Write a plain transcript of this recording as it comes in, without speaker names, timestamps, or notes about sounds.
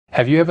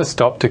Have you ever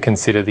stopped to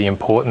consider the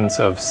importance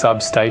of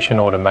substation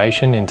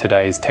automation in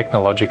today's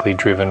technologically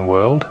driven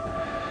world?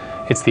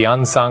 It's the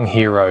unsung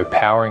hero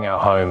powering our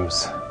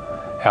homes,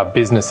 our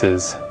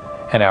businesses,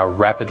 and our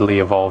rapidly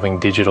evolving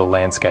digital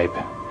landscape.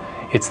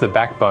 It's the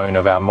backbone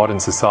of our modern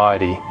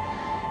society,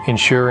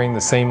 ensuring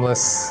the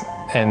seamless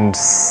and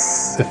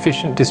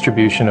efficient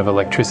distribution of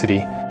electricity.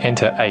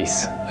 Enter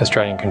ACE,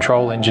 Australian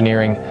Control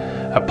Engineering,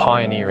 a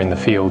pioneer in the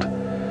field,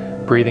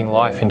 breathing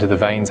life into the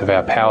veins of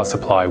our power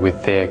supply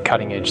with their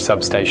cutting-edge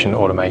substation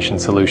automation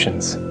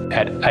solutions.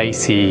 At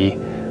ACE,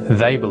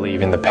 they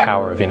believe in the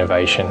power of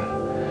innovation.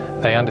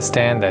 They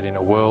understand that in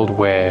a world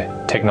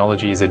where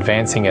technology is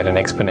advancing at an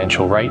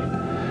exponential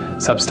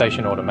rate,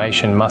 substation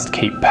automation must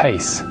keep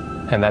pace,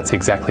 and that's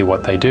exactly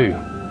what they do.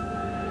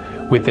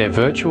 With their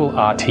virtual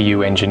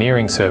RTU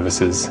engineering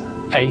services,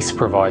 ACE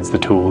provides the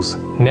tools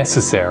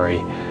necessary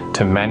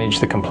to manage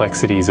the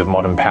complexities of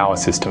modern power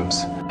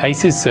systems.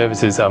 ACE's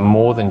services are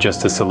more than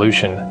just a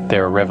solution,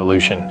 they're a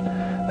revolution.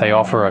 They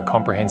offer a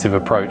comprehensive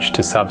approach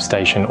to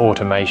substation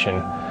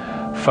automation,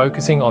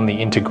 focusing on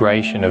the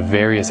integration of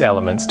various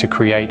elements to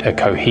create a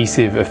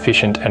cohesive,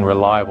 efficient, and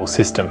reliable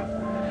system.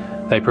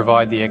 They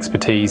provide the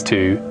expertise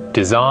to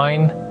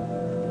design,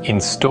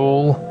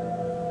 install,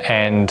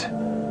 and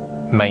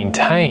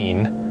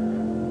maintain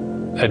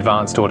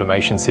advanced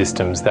automation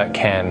systems that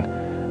can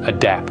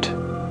adapt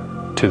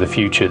to the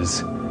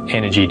future's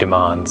energy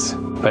demands.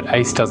 But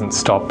ACE doesn't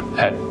stop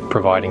at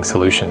providing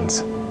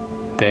solutions.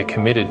 They're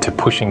committed to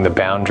pushing the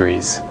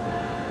boundaries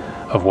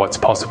of what's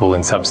possible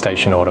in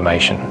substation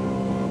automation.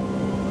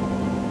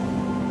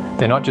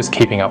 They're not just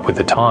keeping up with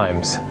the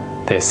times,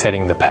 they're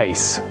setting the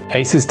pace.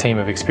 ACE's team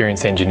of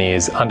experienced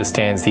engineers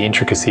understands the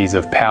intricacies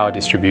of power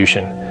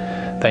distribution.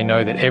 They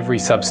know that every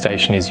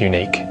substation is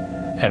unique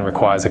and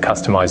requires a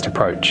customized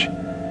approach.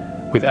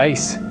 With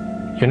ACE,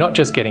 you're not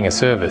just getting a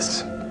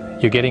service,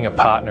 you're getting a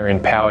partner in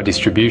power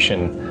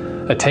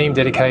distribution, a team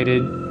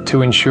dedicated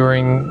to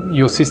ensuring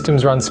your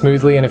systems run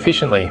smoothly and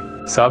efficiently.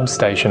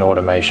 Substation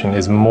automation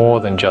is more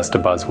than just a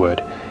buzzword.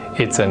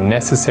 It's a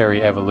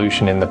necessary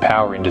evolution in the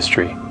power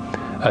industry,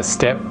 a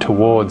step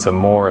towards a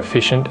more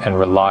efficient and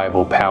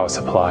reliable power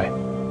supply.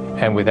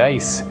 And with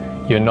ACE,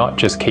 you're not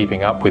just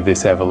keeping up with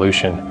this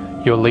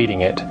evolution, you're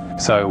leading it.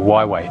 So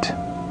why wait?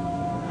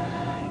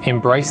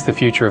 Embrace the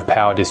future of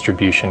power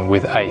distribution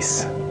with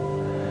ACE.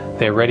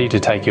 They're ready to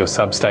take your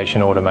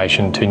substation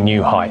automation to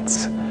new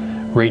heights.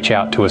 Reach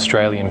out to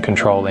Australian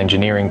Control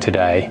Engineering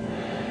today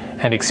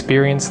and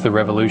experience the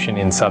revolution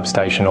in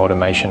substation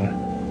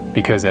automation.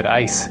 Because at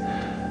ACE,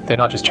 they're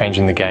not just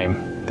changing the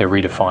game, they're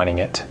redefining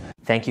it.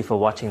 Thank you for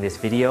watching this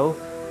video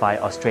by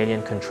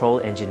Australian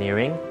Control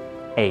Engineering,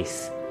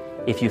 ACE.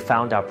 If you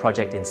found our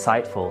project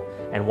insightful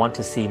and want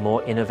to see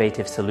more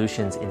innovative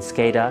solutions in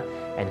SCADA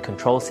and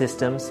control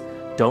systems,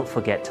 don't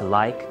forget to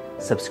like,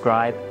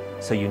 subscribe,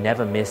 so you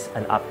never miss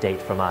an update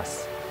from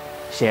us.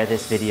 Share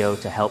this video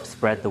to help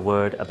spread the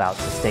word about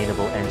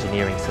sustainable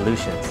engineering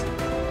solutions.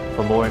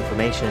 For more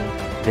information,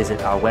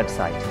 visit our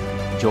website.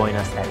 Join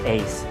us at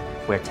ACE,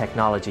 where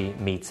technology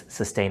meets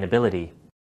sustainability.